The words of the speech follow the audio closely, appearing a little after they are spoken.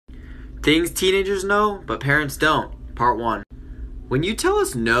Things teenagers know, but parents don't. Part 1. When you tell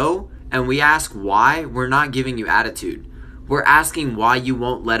us no and we ask why, we're not giving you attitude. We're asking why you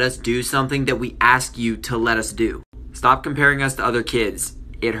won't let us do something that we ask you to let us do. Stop comparing us to other kids.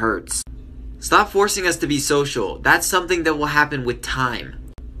 It hurts. Stop forcing us to be social. That's something that will happen with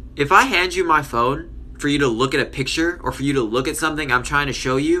time. If I hand you my phone for you to look at a picture or for you to look at something I'm trying to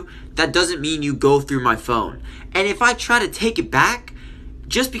show you, that doesn't mean you go through my phone. And if I try to take it back,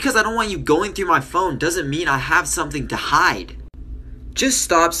 just because I don't want you going through my phone doesn't mean I have something to hide. Just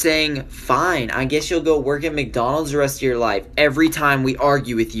stop saying, fine, I guess you'll go work at McDonald's the rest of your life every time we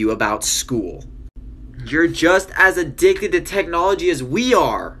argue with you about school. You're just as addicted to technology as we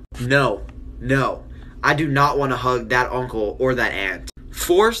are. No, I do not want to hug that uncle or that aunt.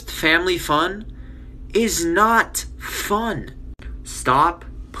 Forced family fun is not fun. Stop,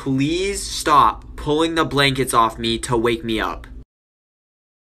 please stop pulling the blankets off me to wake me up.